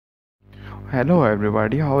Hello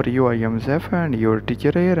everybody, how are you? I am Zef and your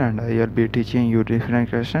teacher here, and I will be teaching you different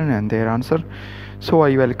questions and their answer. So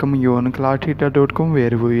I welcome you on classtheta.com where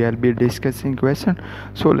we will be discussing question.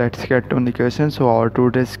 So let's get on the question. So our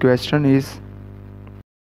today's question is,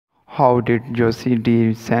 how did José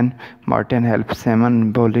de San Martin help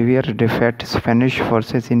Simón Bolívar defeat Spanish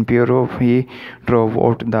forces in Peru? He drove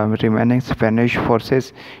out the remaining Spanish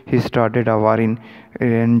forces. He started a war in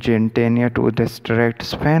Argentina to distract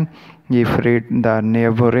Spain. He freed the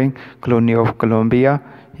neighboring colony of Colombia.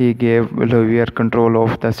 He gave Bolívar control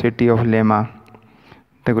of the city of Lima.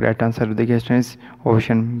 The correct answer of the question is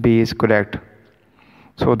option B is correct.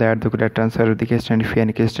 So that the correct answer of the question. If you have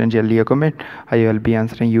any question, just leave a comment. I will be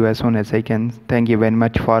answering you as soon as I can. Thank you very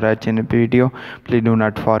much for watching the video. Please do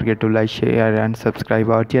not forget to like, share and subscribe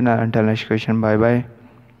our channel. Until next question, bye bye.